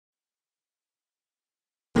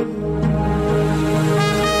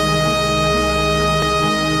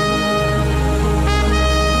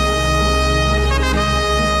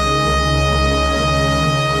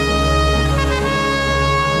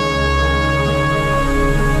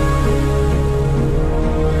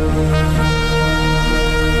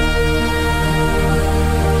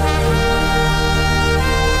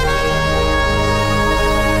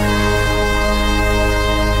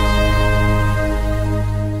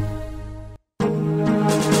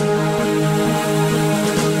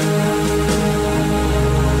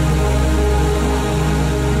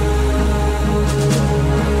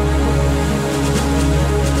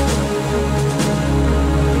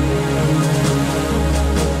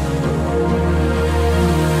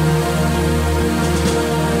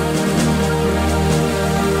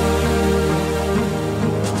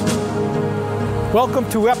Welcome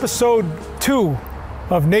to episode 2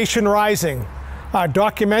 of Nation Rising, our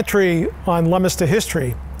documentary on Leominster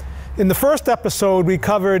history. In the first episode, we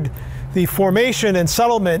covered the formation and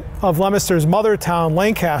settlement of Leominster's mother town,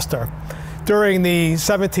 Lancaster, during the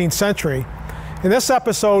 17th century. In this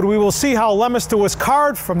episode, we will see how Leominster was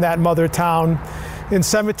carved from that mother town in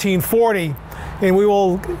 1740, and we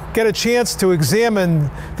will get a chance to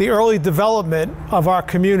examine the early development of our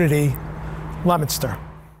community, Leominster.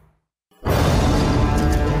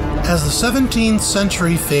 As the 17th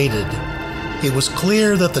century faded, it was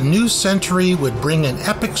clear that the new century would bring an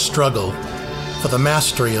epic struggle for the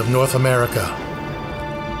mastery of North America.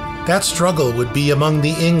 That struggle would be among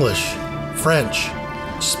the English, French,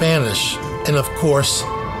 Spanish, and of course,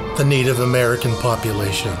 the Native American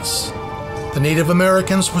populations. The Native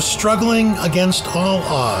Americans were struggling against all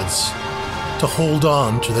odds to hold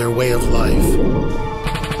on to their way of life.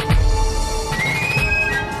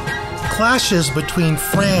 Clashes between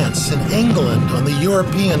France and England on the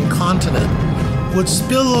European continent would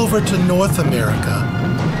spill over to North America,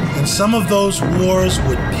 and some of those wars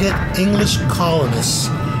would pit English colonists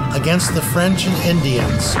against the French and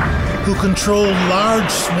Indians, who controlled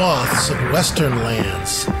large swaths of western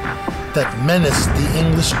lands that menaced the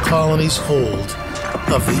English colonies' hold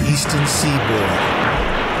of the eastern seaboard.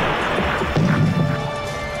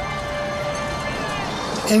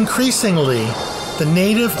 Increasingly, the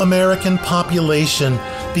Native American population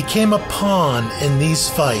became a pawn in these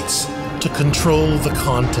fights to control the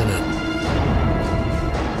continent.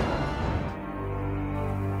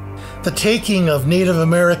 The taking of Native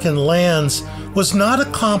American lands was not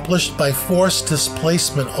accomplished by forced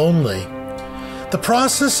displacement only. The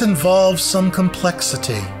process involved some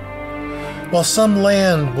complexity. While some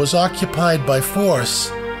land was occupied by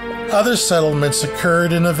force, other settlements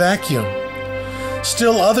occurred in a vacuum.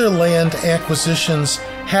 Still other land acquisitions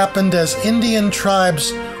happened as Indian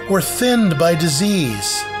tribes were thinned by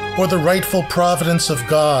disease or the rightful providence of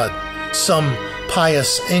God, some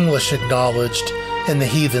pious English acknowledged in the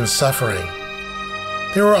heathen suffering.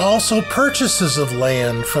 There were also purchases of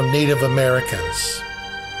land from Native Americans.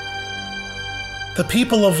 The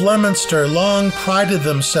people of Leominster long prided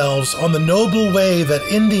themselves on the noble way that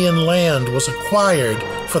Indian land was acquired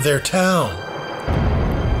for their town.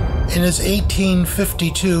 In his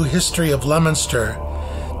 1852 History of Leominster,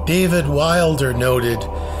 David Wilder noted,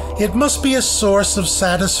 "It must be a source of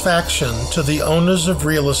satisfaction to the owners of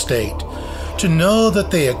real estate to know that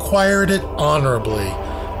they acquired it honorably,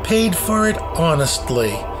 paid for it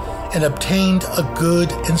honestly, and obtained a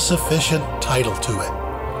good and sufficient title to it."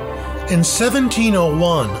 In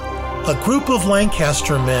 1701, a group of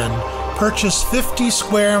Lancaster men purchased 50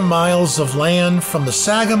 square miles of land from the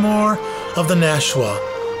Sagamore of the Nashua,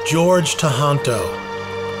 George Tohonto.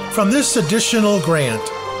 From this additional grant,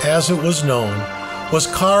 as it was known, was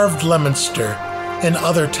carved Leominster and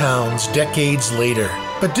other towns decades later.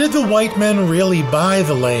 But did the white men really buy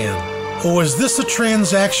the land? Or was this a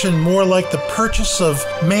transaction more like the purchase of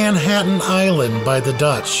Manhattan Island by the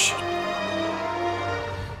Dutch?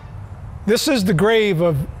 This is the grave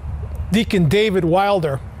of Deacon David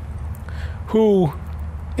Wilder, who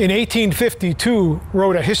in 1852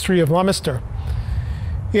 wrote a history of Leominster.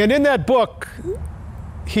 And in that book,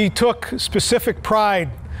 he took specific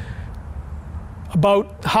pride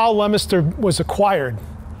about how Leominster was acquired.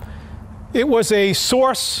 It was a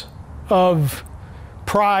source of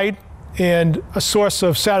pride and a source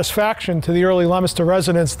of satisfaction to the early Leominster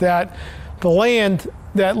residents that the land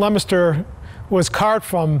that Leominster was carved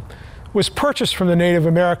from was purchased from the Native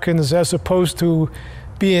Americans as opposed to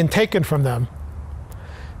being taken from them.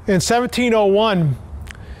 In 1701,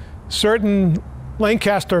 certain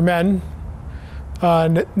Lancaster men,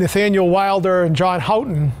 Nathaniel Wilder and John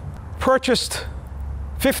Houghton, purchased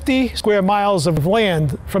 50 square miles of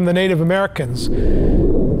land from the Native Americans.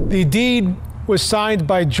 The deed was signed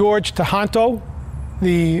by George Tohonto,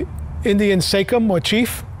 the Indian sachem or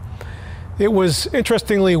chief. It was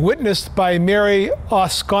interestingly witnessed by Mary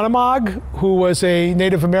Osconomag, who was a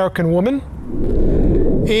Native American woman.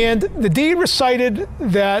 And the deed recited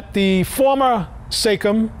that the former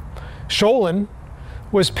sachem, Sholin,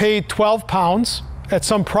 was paid 12 pounds at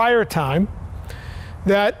some prior time,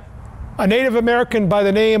 that a Native American by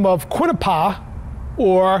the name of Quinnipiac,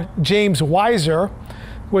 or James Weiser,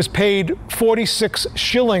 was paid 46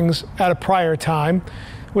 shillings at a prior time,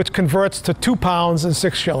 which converts to 2 pounds and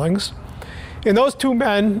 6 shillings. And those two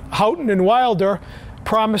men, Houghton and Wilder,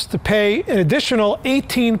 promised to pay an additional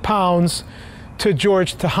 18 pounds to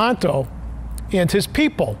George Tohonto and his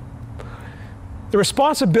people. The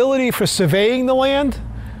responsibility for surveying the land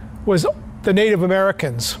was the Native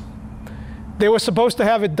Americans. They were supposed to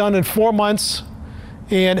have it done in 4 months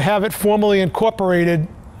and have it formally incorporated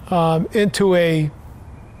into a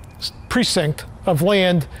precinct of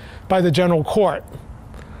land by the general court.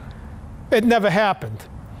 It never happened.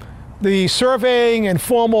 The surveying and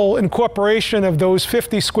formal incorporation of those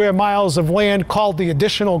 50 square miles of land called the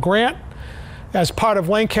additional grant as part of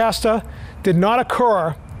Lancaster did not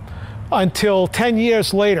occur until 10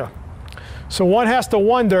 years later. So one has to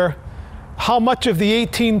wonder how much of the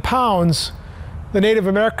 18 pounds the Native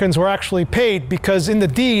Americans were actually paid, because in the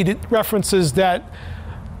deed it references that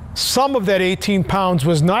some of that 18 pounds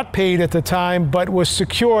was not paid at the time, but was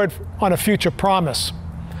secured on a future promise.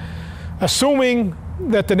 Assuming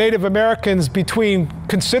that the Native Americans, between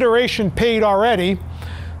consideration paid already,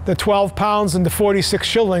 the 12 pounds and the 46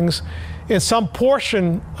 shillings, and some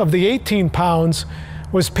portion of the 18 pounds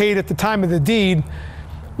was paid at the time of the deed,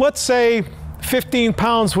 let's say 15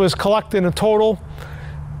 pounds was collected in total.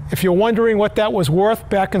 If you're wondering what that was worth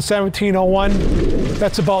back in 1701,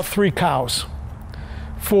 that's about 3 cows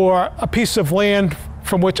for a piece of land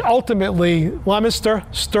from which ultimately Leominster,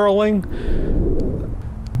 Stirling,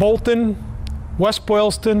 Bolton, West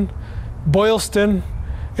Boylston, Boylston,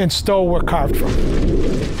 and Stowe were carved from.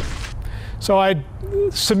 So I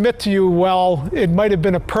submit to you, well, it might have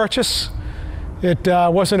been a purchase. It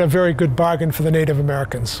wasn't a very good bargain for the Native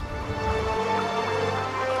Americans.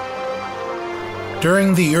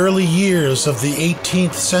 During the early years of the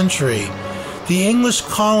 18th century, the English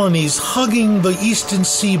colonies hugging the eastern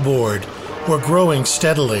seaboard were growing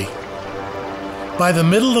steadily. By the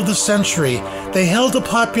middle of the century, they held a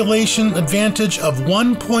population advantage of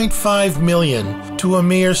 1.5 million to a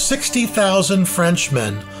mere 60,000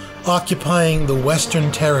 Frenchmen occupying the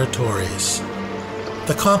Western Territories.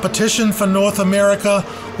 The competition for North America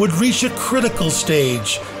would reach a critical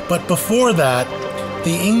stage, but before that,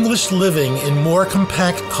 the English living in more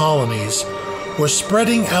compact colonies were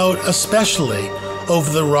spreading out especially over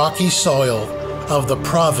the rocky soil of the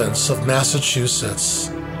province of Massachusetts.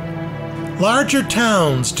 Larger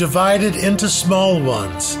towns divided into small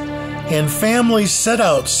ones, and families set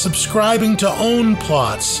out subscribing to own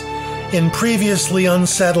plots in previously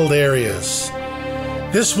unsettled areas.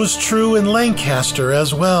 This was true in Lancaster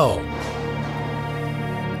as well.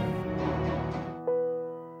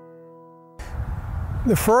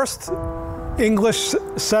 The first English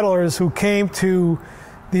settlers who came to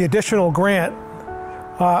the additional grant,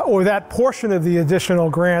 or that portion of the additional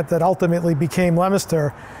grant that ultimately became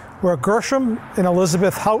Leominster, were Gershom and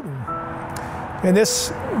Elizabeth Houghton. And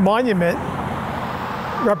this monument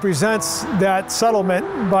represents that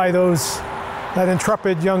settlement by that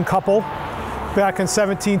intrepid young couple back in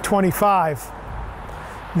 1725.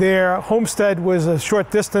 Their homestead was a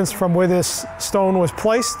short distance from where this stone was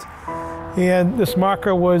placed, and this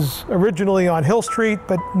marker was originally on Hill Street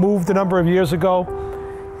but moved a number of years ago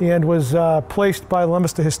and was placed by the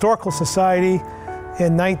Leominster Historical Society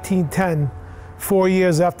in 1910, 4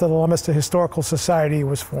 years after the Leominster Historical Society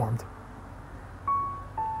was formed.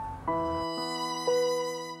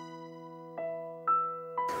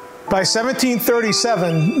 By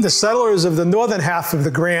 1737, the settlers of the northern half of the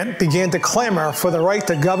grant began to clamor for the right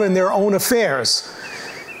to govern their own affairs.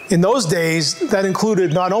 In those days, that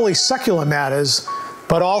included not only secular matters,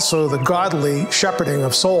 but also the godly shepherding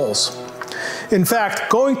of souls. In fact,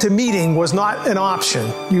 going to meeting was not an option.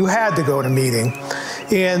 You had to go to meeting.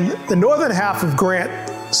 And the northern half of grant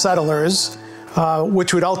settlers,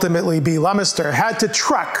 which would ultimately be Leominster, had to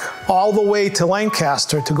trek all the way to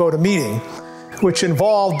Lancaster to go to meeting, which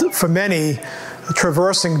involved, for many,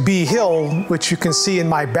 traversing Bee Hill, which you can see in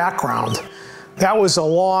my background. That was a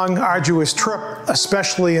long, arduous trip,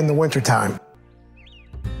 especially in the wintertime.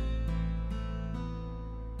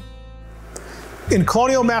 In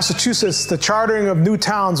colonial Massachusetts, the chartering of new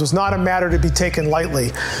towns was not a matter to be taken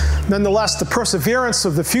lightly. Nonetheless, the perseverance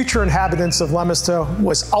of the future inhabitants of Leominster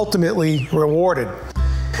was ultimately rewarded.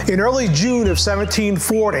 In early June of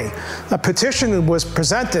 1740, a petition was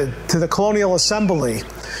presented to the Colonial Assembly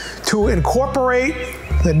to incorporate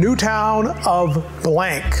the new town of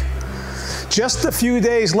blank. Just a few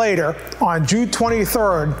days later, on June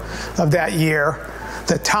 23rd of that year,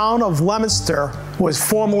 the town of Leominster was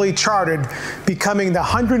formally chartered, becoming the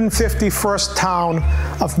 151st town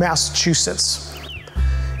of Massachusetts.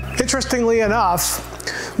 Interestingly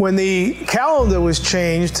enough, when the calendar was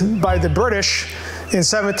changed by the British in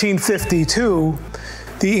 1752,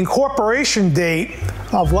 the incorporation date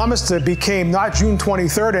of Leominster became not June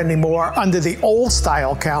 23rd anymore under the old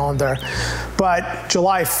style calendar, but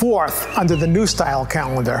July 4th under the new style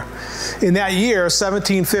calendar. In that year,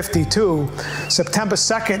 1752, September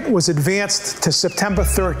 2nd was advanced to September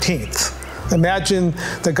 13th Imagine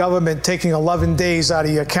the government taking 11 days out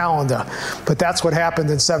of your calendar, but that's what happened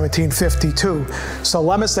in 1752. So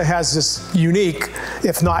Leominster has this unique,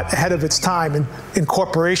 if not ahead of its time,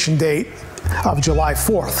 incorporation date of July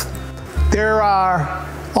 4th. There are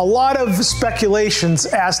a lot of speculations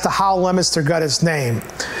as to how Leominster got its name.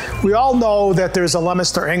 We all know that there's a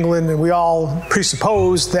Leominster, England, and we all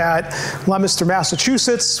presuppose that Leominster,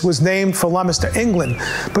 Massachusetts was named for Leominster, England.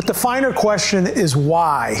 But the finer question is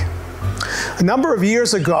why? A number of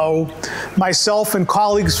years ago, myself and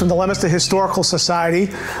colleagues from the Leominster Historical Society,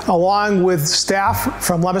 along with staff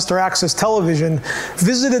from Leominster Access Television,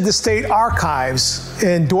 visited the state archives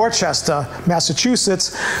in Dorchester,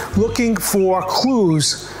 Massachusetts, looking for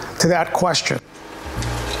clues to that question.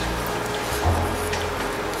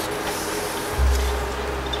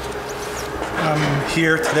 I'm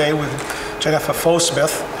here today with Jennifer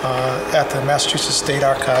Fosmith at the Massachusetts State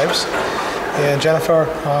Archives. And Jennifer,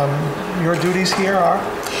 your duties here are?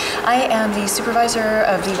 I am the supervisor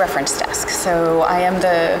of the reference desk. So I am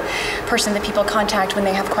the person that people contact when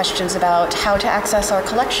they have questions about how to access our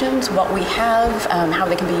collections, what we have, how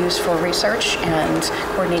they can be used for research and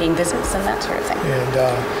coordinating visits and that sort of thing.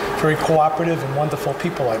 And very cooperative and wonderful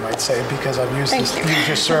people, I might say, because I've used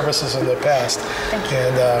your services in the past. Thank you.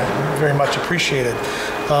 And very much appreciated.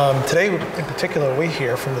 Today, in particular, we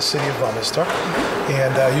hear from the city of Leominster,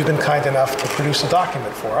 and you've been kind enough to produce a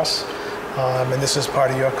document for us. And this is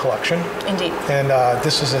part of your collection. Indeed. And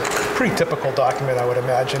this is a pretty typical document, I would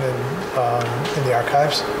imagine, in the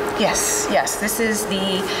archives. Yes, yes. This is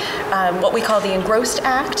the what we call the Engrossed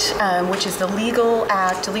Act, which is the legal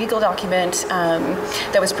document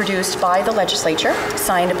that was produced by the legislature,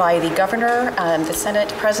 signed by the governor, the Senate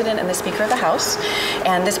president, and the Speaker of the House.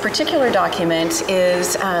 And this particular document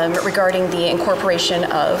is regarding the incorporation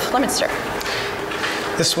of Leominster.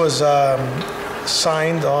 This was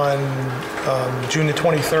signed on June the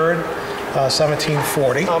 23rd,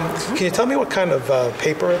 1740. Can you tell me what kind of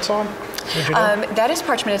paper it's on? Did you know? That is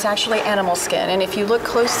parchment. It's actually animal skin. And if you look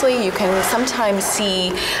closely, you can sometimes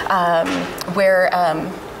see where,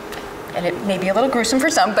 and it may be a little gruesome for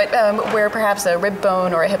some, but where perhaps a rib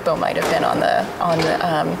bone or a hip bone might have been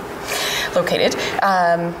located.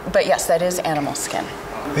 But yes, that is animal skin.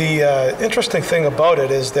 The interesting thing about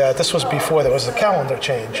it is that this was before there was a calendar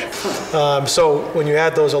change. So when you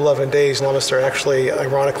add those 11 days, Leominster actually,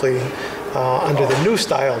 ironically, under the new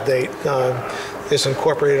style date, is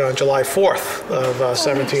incorporated on July 4th of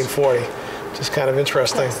 1740, which is kind of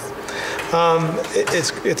interesting.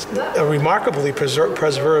 It's a remarkably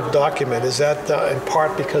preserved document. Is that in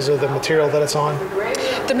part because of the material that it's on?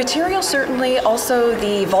 The material certainly, also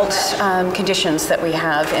the vault conditions that we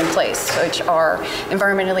have in place, which are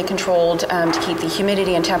environmentally controlled to keep the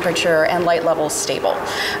humidity and temperature and light levels stable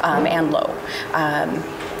and low.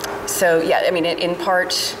 So yeah, I mean, in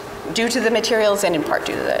part due to the materials and in part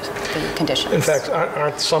due to the conditions. In fact,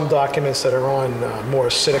 aren't some documents that are on more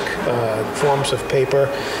acidic forms of paper,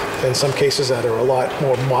 in some cases that are a lot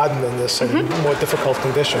more modern than this and more difficult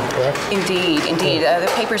condition, correct? Indeed, indeed.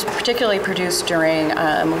 The papers particularly produced during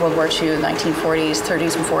World War II, 1940s,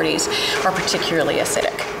 30s and 40s are particularly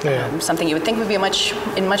acidic. Yeah. Something you would think would be in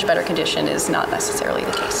much better condition is not necessarily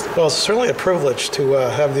the case. Well, it's certainly a privilege to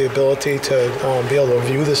have the ability to be able to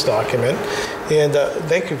view this document. And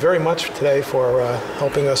thank you very much today for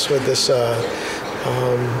helping us with this,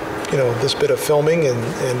 this bit of filming and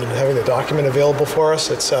having the document available for us.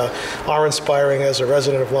 It's awe-inspiring as a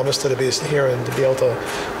resident of Leominster to be here and to be able to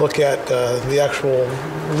look at the actual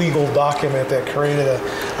legal document that created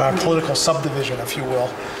a political subdivision, if you will.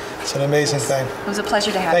 It's an amazing thing. It was a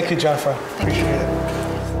pleasure to have you. Thank you, Jennifer. Appreciate it.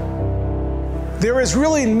 There is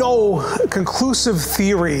really no conclusive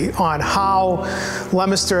theory on how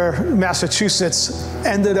Leominster, Massachusetts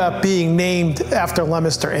ended up being named after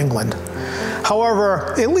Leominster, England.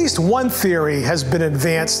 However, at least one theory has been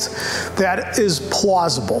advanced that is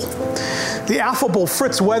plausible. The affable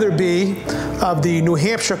Fritz Weatherby of the New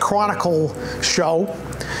Hampshire Chronicle show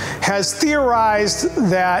has theorized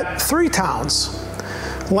that three towns,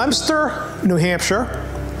 Leominster, New Hampshire,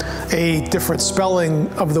 a different spelling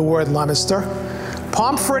of the word Leominster,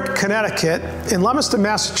 Pomfret, Connecticut, and Leominster,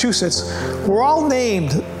 Massachusetts were all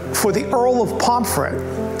named for the Earl of Pomfret.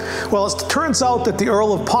 Well, it turns out that the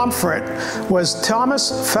Earl of Pomfret was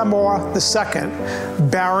Thomas Fermor II,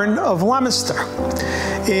 Baron of Leominster.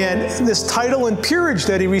 And this title and peerage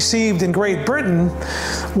that he received in Great Britain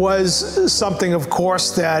was something, of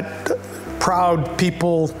course, that proud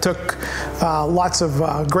people took lots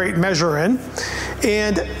of great measure in.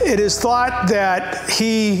 And it is thought that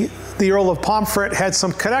the Earl of Pomfret had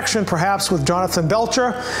some connection perhaps with Jonathan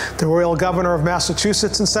Belcher, the royal governor of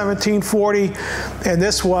Massachusetts in 1740, and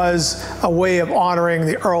this was a way of honoring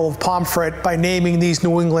the Earl of Pomfret by naming these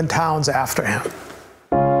New England towns after him.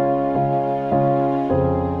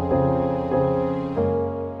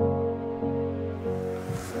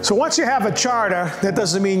 So once you have a charter, that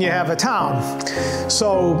doesn't mean you have a town.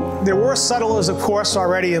 So there were settlers, of course,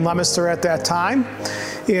 already in Leominster at that time.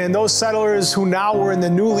 And those settlers who now were in the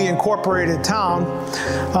newly incorporated town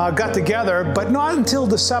got together, but not until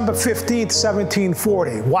December 15th,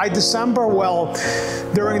 1740. Why December? Well,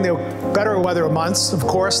 during the better weather months, of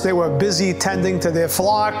course, they were busy tending to their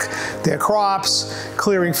flock, their crops,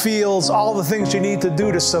 clearing fields, all the things you need to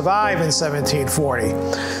do to survive in 1740.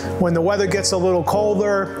 When the weather gets a little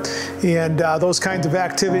colder and those kinds of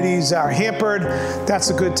activities are hampered,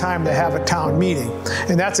 that's a good time to have a town meeting.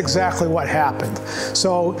 And that's exactly what happened.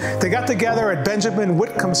 So they got together at Benjamin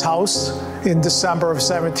Whitcomb's house in December of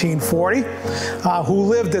 1740, who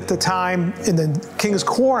lived at the time in the King's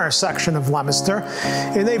Corner section of Leominster.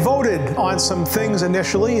 And they voted on some things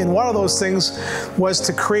initially, and one of those things was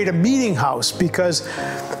to create a meeting house, because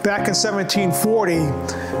back in 1740,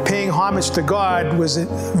 paying homage to God was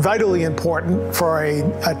vitally important for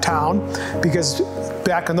a town, because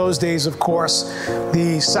back in those days, of course,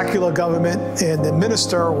 the secular government and the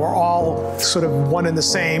minister were all sort of one and the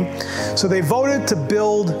same. So they voted to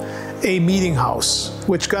build a meeting house,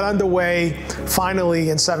 which got underway finally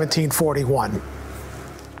in 1741.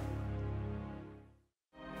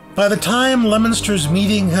 By the time Leominster's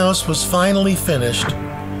meeting house was finally finished,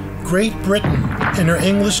 Great Britain and her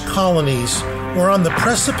English colonies were on the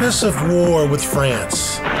precipice of war with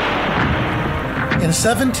France. In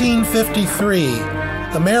 1753,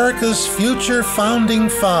 America's future founding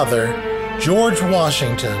father, George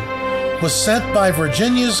Washington, was sent by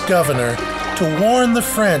Virginia's governor to warn the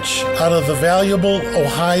French out of the valuable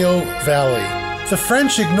Ohio Valley. The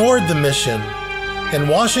French ignored the mission, and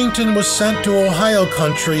Washington was sent to Ohio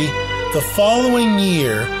country the following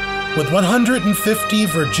year with 150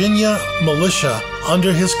 Virginia militia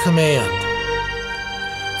under his command.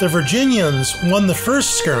 The Virginians won the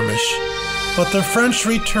first skirmish, but the French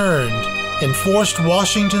returned and forced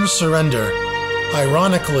Washington's surrender,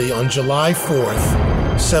 ironically on July 4th,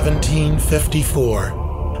 1754.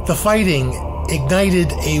 The fighting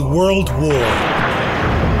ignited a world war.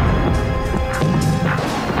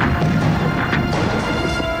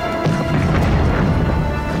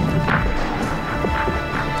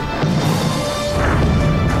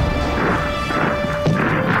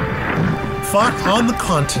 Fought on the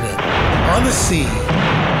continent, on the sea,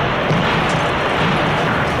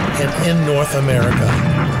 and in North America.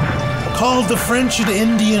 Called the French and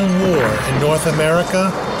Indian War in North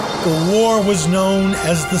America, the war was known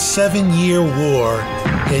as the 7-Year War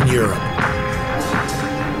in Europe.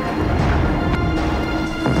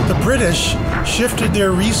 The British shifted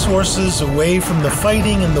their resources away from the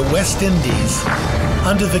fighting in the West Indies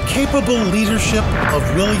under the capable leadership of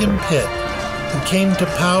William Pitt, who came to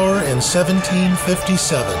power in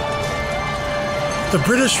 1757. The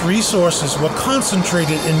British resources were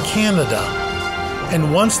concentrated in Canada,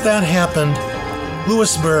 and once that happened,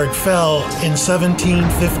 Louisbourg fell in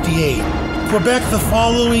 1758, Quebec the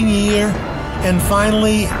following year, and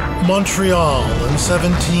finally Montreal in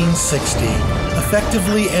 1760,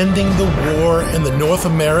 effectively ending the war in the North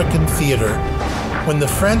American theater when the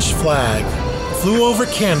French flag flew over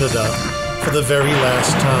Canada for the very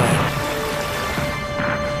last time.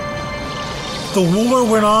 The war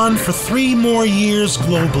went on for 3 more years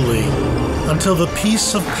globally, until the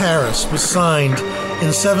Peace of Paris was signed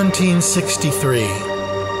in 1763.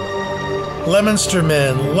 Leominster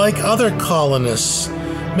men, like other colonists,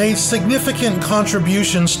 made significant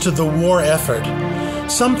contributions to the war effort,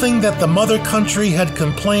 something that the mother country had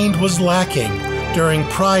complained was lacking during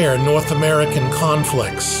prior North American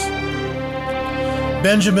conflicts.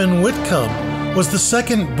 Benjamin Whitcomb was the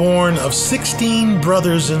second born of 16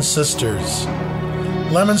 brothers and sisters.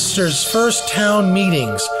 Leominster's first town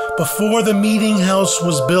meetings before the meeting house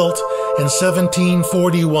was built in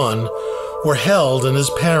 1741 were held in his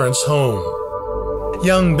parents' home.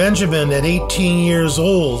 Young Benjamin, at 18 years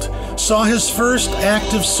old, saw his first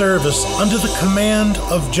active service under the command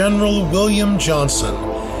of General William Johnson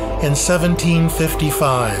in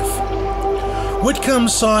 1755. Whitcomb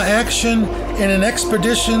saw action in an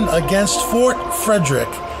expedition against Fort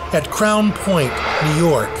Frederick at Crown Point, New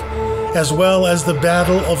York, as well as the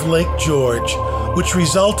Battle of Lake George, which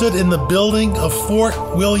resulted in the building of Fort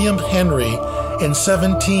William Henry in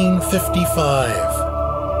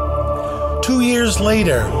 1755. 2 years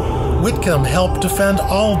later, Whitcomb helped defend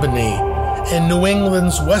Albany and New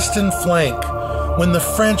England's western flank when the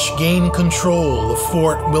French gained control of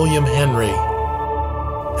Fort William Henry.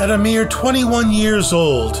 At a mere 21 years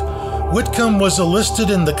old, Whitcomb was enlisted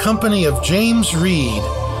in the company of James Reed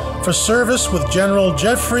for service with General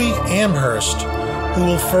Jeffrey Amherst, who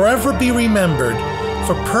will forever be remembered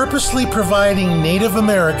for purposely providing Native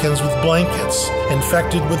Americans with blankets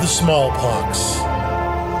infected with the smallpox.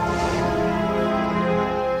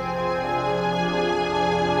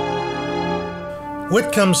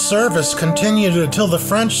 Whitcomb's service continued until the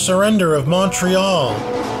French surrender of Montreal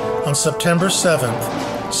on September 7,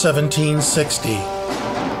 1760.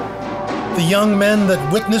 The young men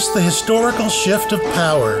that witnessed the historical shift of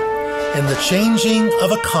power and the changing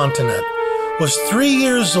of a continent was 3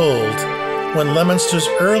 years old when Leominster's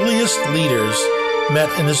earliest leaders met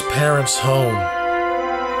in his parents' home.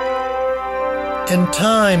 In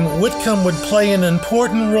time, Whitcomb would play an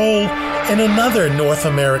important role in another North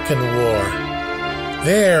American war.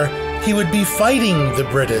 There, he would be fighting the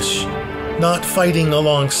British, not fighting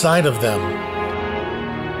alongside of them.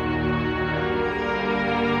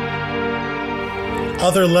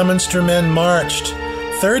 Other Leominster men marched,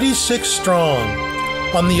 36 strong,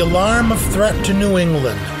 on the alarm of threat to New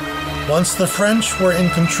England, once the French were in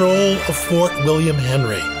control of Fort William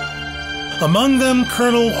Henry. Among them,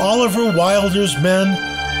 Colonel Oliver Wilder's men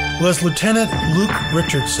was Lieutenant Luke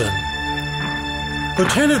Richardson.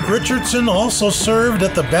 Lieutenant Richardson also served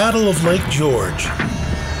at the Battle of Lake George.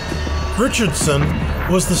 Richardson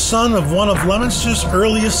was the son of one of Leominster's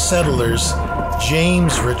earliest settlers,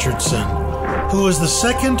 James Richardson, who was the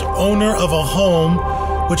second owner of a home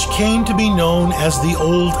which came to be known as the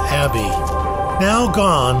Old Abbey. Now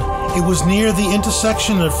gone, it was near the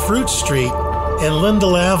intersection of Fruit Street and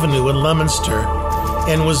Lindell Avenue in Leominster,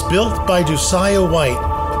 and was built by Josiah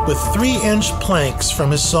White with 3-inch planks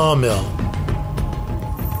from his sawmill.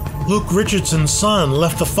 Luke Richardson's son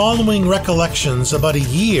left the following recollections about a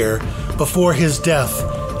year before his death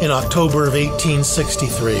in October of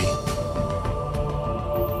 1863.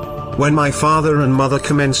 When my father and mother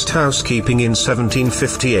commenced housekeeping in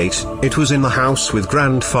 1758, it was in the house with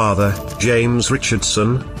grandfather, James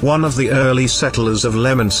Richardson, one of the early settlers of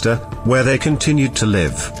Leominster, where they continued to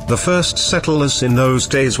live. The first settlers in those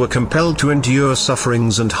days were compelled to endure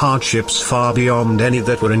sufferings and hardships far beyond any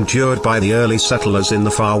that were endured by the early settlers in the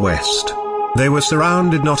far west. They were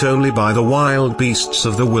surrounded not only by the wild beasts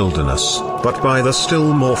of the wilderness, but by the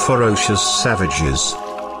still more ferocious savages.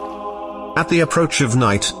 At the approach of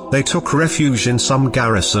night, they took refuge in some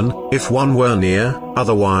garrison, if one were near.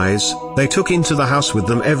 Otherwise, they took into the house with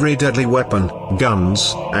them every deadly weapon,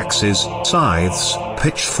 guns, axes, scythes,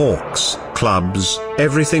 pitchforks, clubs,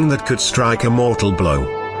 everything that could strike a mortal blow.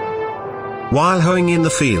 While hoeing in the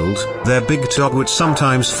field, their big dog would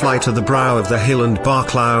sometimes fly to the brow of the hill and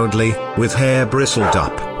bark loudly, with hair bristled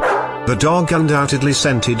up. The dog undoubtedly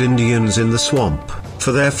scented Indians in the swamp,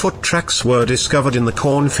 for their foot tracks were discovered in the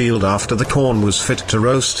cornfield after the corn was fit to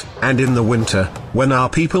roast, and in the winter, when our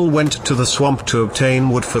people went to the swamp to obtain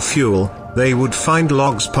wood for fuel, they would find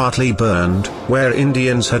logs partly burned, where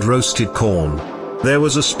Indians had roasted corn. There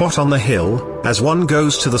was a spot on the hill, as one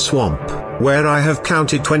goes to the swamp, where I have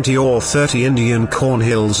counted 20 or 30 Indian corn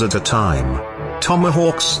hills at a time.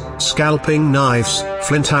 Tomahawks, scalping knives,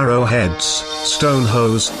 flint arrowheads, stone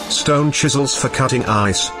hoes, stone chisels for cutting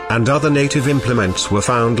ice, and other native implements were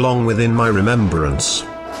found long within my remembrance.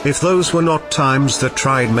 If those were not times that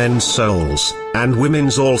tried men's souls, and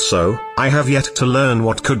women's also, I have yet to learn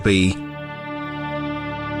what could be.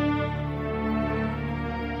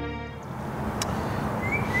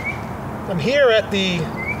 I'm here at the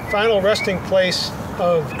final resting place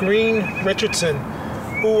of Green Richardson,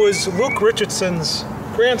 who was Luke Richardson's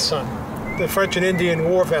grandson, the French and Indian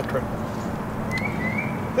War veteran.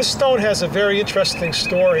 This stone has a very interesting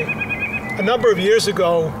story. A number of years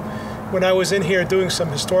ago, when I was in here doing some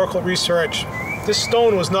historical research, this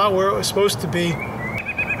stone was not where it was supposed to be.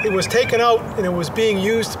 It was taken out and it was being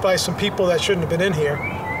used by some people that shouldn't have been in here.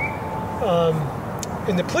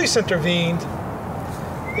 And the police intervened,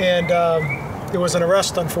 and there was an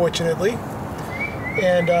arrest, unfortunately.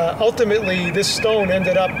 And ultimately, this stone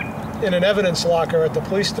ended up in an evidence locker at the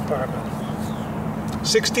police department.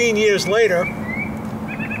 16 years later,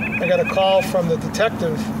 I got a call from the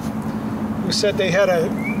detective who said they had a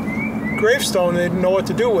gravestone they didn't know what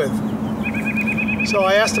to do with. So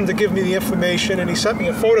I asked him to give me the information, and he sent me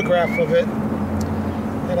a photograph of it.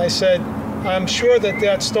 And I said, I'm sure that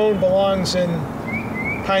that stone belongs in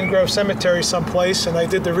Pine Grove Cemetery someplace, and I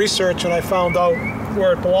did the research and I found out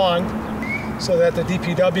where it belonged, so that the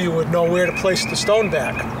DPW would know where to place the stone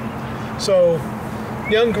back. So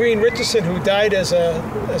young Green Richardson, who died as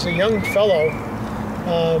a young fellow,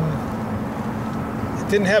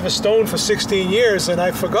 didn't have a stone for 16 years, and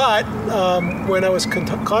I forgot when I was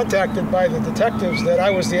contacted by the detectives that I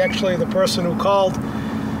was actually the person who called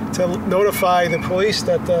to notify the police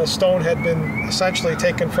that the stone had been essentially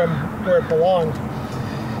taken from where it belonged.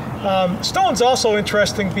 Stone's also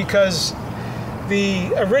interesting because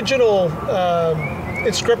the original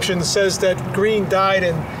inscription says that Green died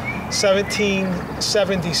in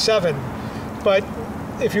 1777, but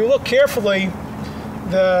if you look carefully,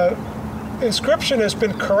 the inscription has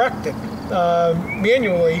been corrected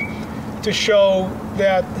manually to show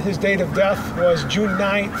that his date of death was June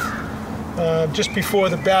 9th, just before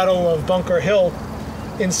the Battle of Bunker Hill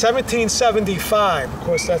in 1775. Of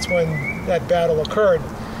course, that's when that battle occurred.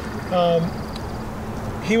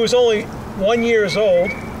 He was only 1 year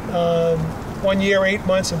old, 1 year, 8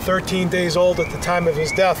 months, and 13 days old at the time of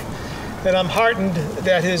his death. And I'm heartened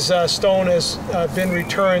that his stone has been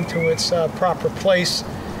returned to its proper place,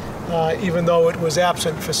 even though it was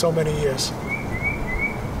absent for so many years.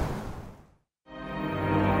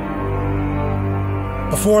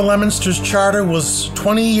 Before Leominster's charter was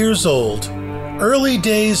 20 years old, early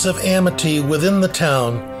days of amity within the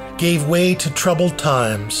town gave way to troubled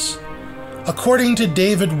times. According to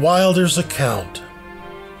David Wilder's account,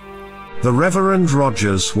 the Reverend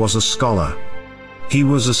Rogers was a scholar. He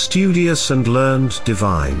was a studious and learned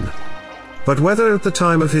divine. But whether at the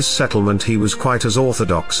time of his settlement he was quite as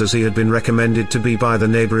orthodox as he had been recommended to be by the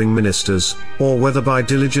neighboring ministers, or whether by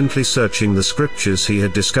diligently searching the scriptures he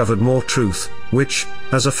had discovered more truth, which,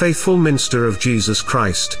 as a faithful minister of Jesus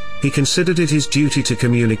Christ, he considered it his duty to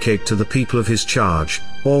communicate to the people of his charge,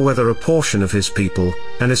 or whether a portion of his people,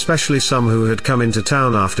 and especially some who had come into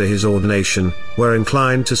town after his ordination, were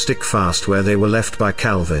inclined to stick fast where they were left by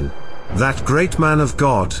Calvin, that great man of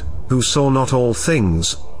God, who saw not all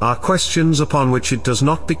things, are questions upon which it does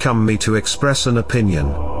not become me to express an opinion.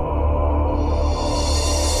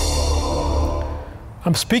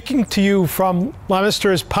 I'm speaking to you from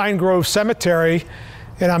Leominster's Pine Grove Cemetery,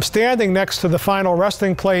 and I'm standing next to the final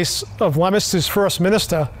resting place of Leominster's first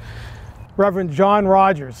minister, Reverend John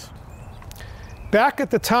Rogers. Back at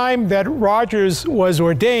the time that Rogers was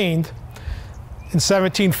ordained, in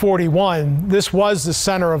 1741, this was the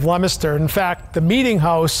center of Leominster. In fact, the meeting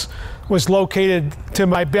house was located to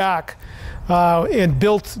my back and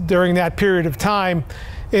built during that period of time,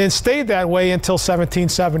 and stayed that way until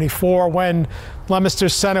 1774, when Leominster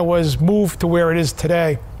Center was moved to where it is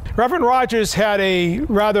today. Reverend Rogers had a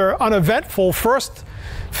rather uneventful first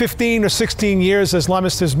 15 or 16 years as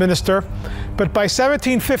Leominster's minister, but by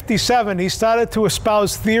 1757 he started to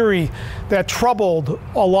espouse theory that troubled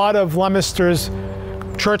a lot of Leominster's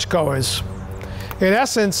churchgoers. In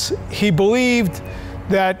essence, he believed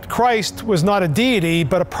that Christ was not a deity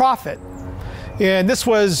but a prophet, and this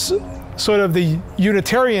was sort of the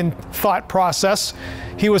Unitarian thought process.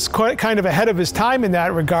 He was kind of ahead of his time in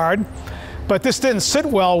that regard, but this didn't sit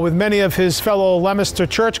well with many of his fellow Leominster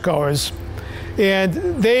churchgoers, and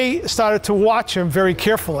they started to watch him very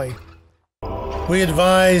carefully. We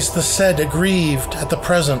advise the said aggrieved at the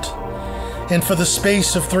present, and for the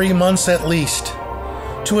space of 3 months at least,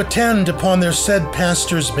 to attend upon their said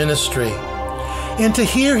pastor's ministry, and to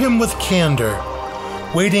hear him with candor,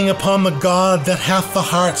 waiting upon the God that hath the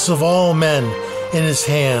hearts of all men in his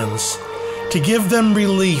hands, to give them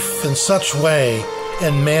relief in such way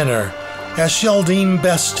and manner as shall deem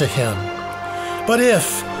best to him. But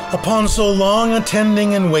if, upon so long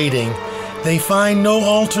attending and waiting, they find no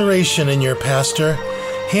alteration in your pastor,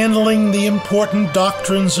 handling the important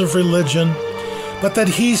doctrines of religion, but that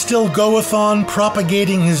he still goeth on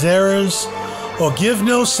propagating his errors, or give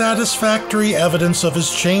no satisfactory evidence of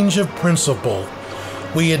his change of principle,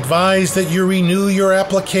 we advise that you renew your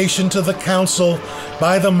application to the council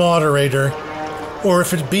by the moderator, or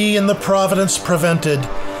if it be in the providence prevented,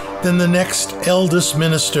 then the next eldest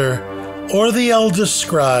minister, or the eldest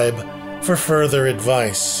scribe, for further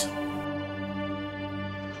advice.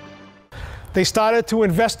 They started to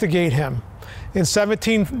investigate him. In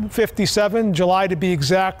 1757, July to be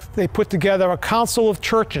exact, they put together a council of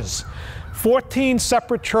churches. 14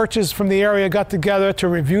 separate churches from the area got together to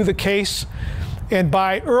review the case, and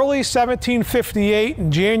by early 1758,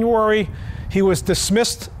 in January, he was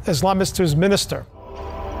dismissed as Leominster's minister.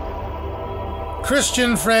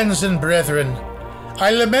 Christian friends and brethren,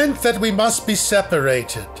 I lament that we must be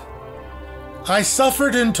separated. I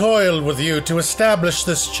suffered and toiled with you to establish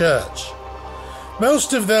this church.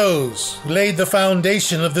 Most of those who laid the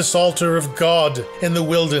foundation of this altar of God in the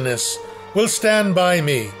wilderness will stand by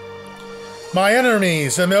me. My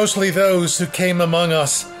enemies are mostly those who came among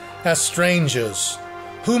us as strangers,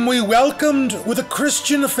 whom we welcomed with a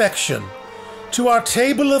Christian affection to our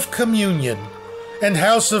table of communion and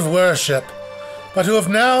house of worship, but who have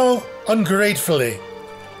now ungratefully,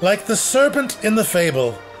 like the serpent in the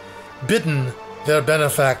fable, bitten their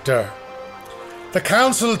benefactor. The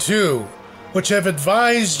council, too, which have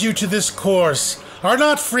advised you to this course, are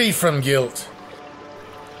not free from guilt.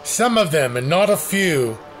 Some of them, and not a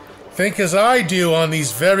few, think as I do on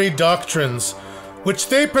these very doctrines, which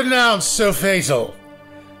they pronounce so fatal,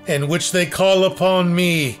 and which they call upon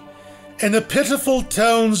me, in the pitiful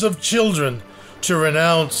tones of children, to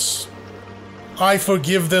renounce. I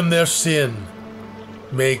forgive them their sin.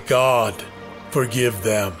 May God forgive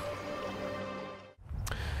them.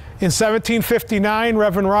 In 1759,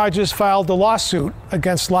 Reverend Rogers filed a lawsuit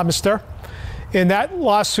against Leominster, and that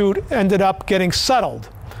lawsuit ended up getting settled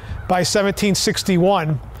by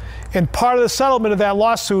 1761. And part of the settlement of that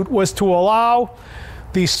lawsuit was to allow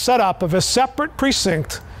the setup of a separate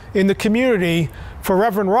precinct in the community for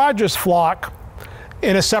Reverend Rogers' flock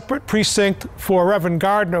and a separate precinct for Reverend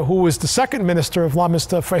Gardner, who was the second minister of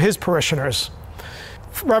Leominster, for his parishioners.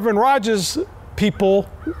 Reverend Rogers' people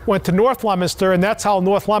went to North Leominster, and that's how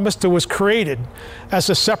North Leominster was created, as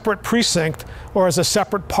a separate precinct or as a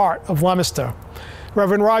separate part of Leominster.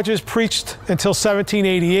 Reverend Rogers preached until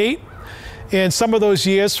 1788, and some of those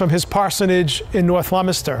years from his parsonage in North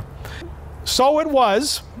Leominster. So it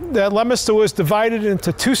was that Leominster was divided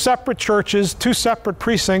into two separate churches, two separate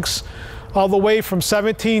precincts, all the way from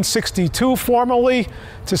 1762 formally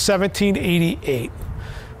to 1788.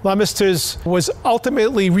 Leominster was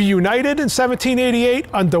ultimately reunited in 1788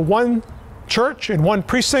 under one church and one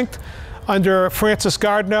precinct under Francis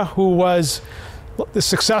Gardner, who was the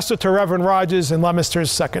successor to Reverend Rogers and Leominster's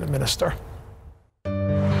second minister.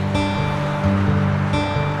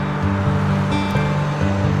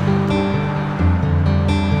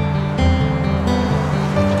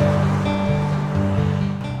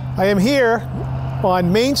 I am here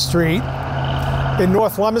on Main Street in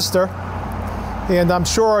North Leominster, and I'm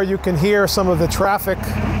sure you can hear some of the traffic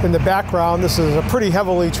in the background. This is a pretty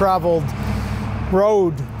heavily traveled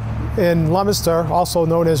road in Leominster, also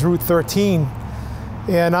known as Route 13.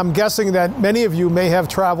 And I'm guessing that many of you may have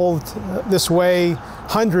traveled this way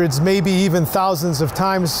hundreds, maybe even thousands of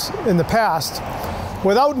times in the past,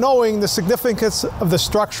 without knowing the significance of the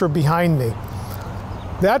structure behind me.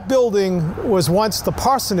 That building was once the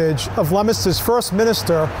parsonage of Leominster's first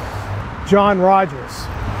minister, John Rogers.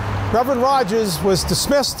 Reverend Rogers was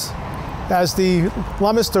dismissed as the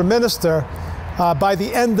Leominster minister by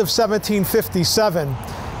the end of 1757,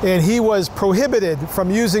 and he was prohibited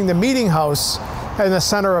from using the meeting house in the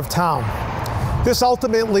center of town. This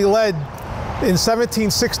ultimately led in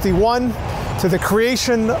 1761 to the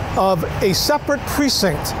creation of a separate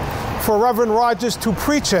precinct for Reverend Rogers to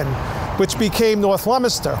preach in, which became North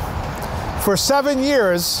Leominster. For 7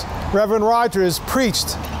 years, Reverend Rogers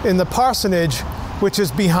preached in the parsonage, which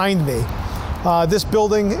is behind me. This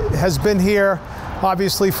building has been here,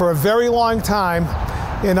 obviously, for a very long time,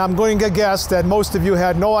 and I'm going to guess that most of you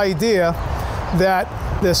had no idea that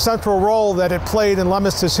the central role that it played in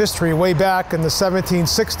Leominster's history way back in the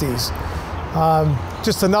 1760s.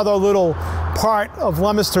 Just another little part of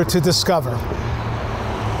Leominster to discover.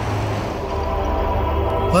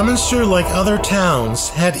 Leominster, like other towns,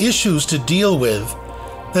 had issues to deal with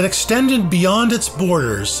that extended beyond its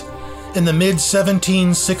borders in the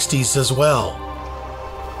mid-1760s as well.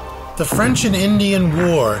 The French and Indian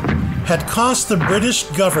War had cost the British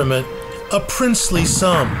government a princely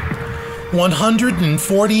sum,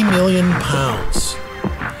 £140 million.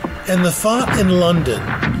 And the thought in London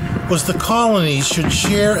was the colonies should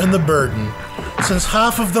share in the burden, since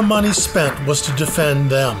half of the money spent was to defend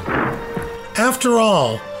them. After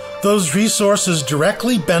all, those resources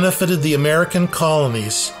directly benefited the American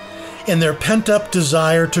colonies in their pent-up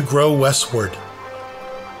desire to grow westward.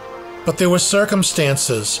 But there were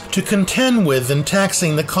circumstances to contend with in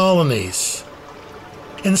taxing the colonies.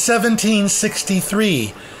 In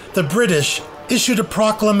 1763, the British issued a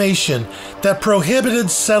proclamation that prohibited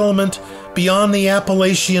settlement beyond the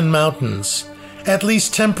Appalachian Mountains, at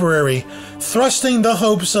least temporary, thrusting the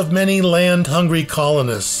hopes of many land-hungry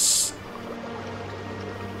colonists.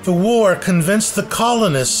 The war convinced the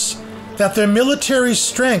colonists that their military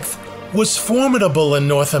strength was formidable in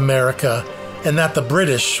North America and that the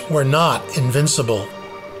British were not invincible.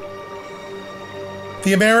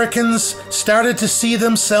 The Americans started to see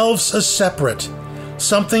themselves as separate,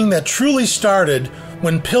 something that truly started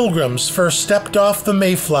when Pilgrims first stepped off the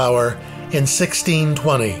Mayflower in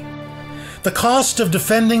 1620. The cost of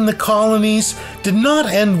defending the colonies did not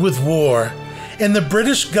end with war, and the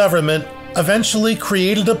British government eventually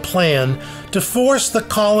created a plan to force the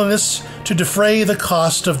colonists to defray the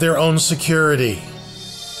cost of their own security.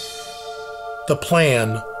 The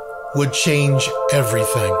plan would change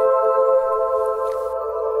everything.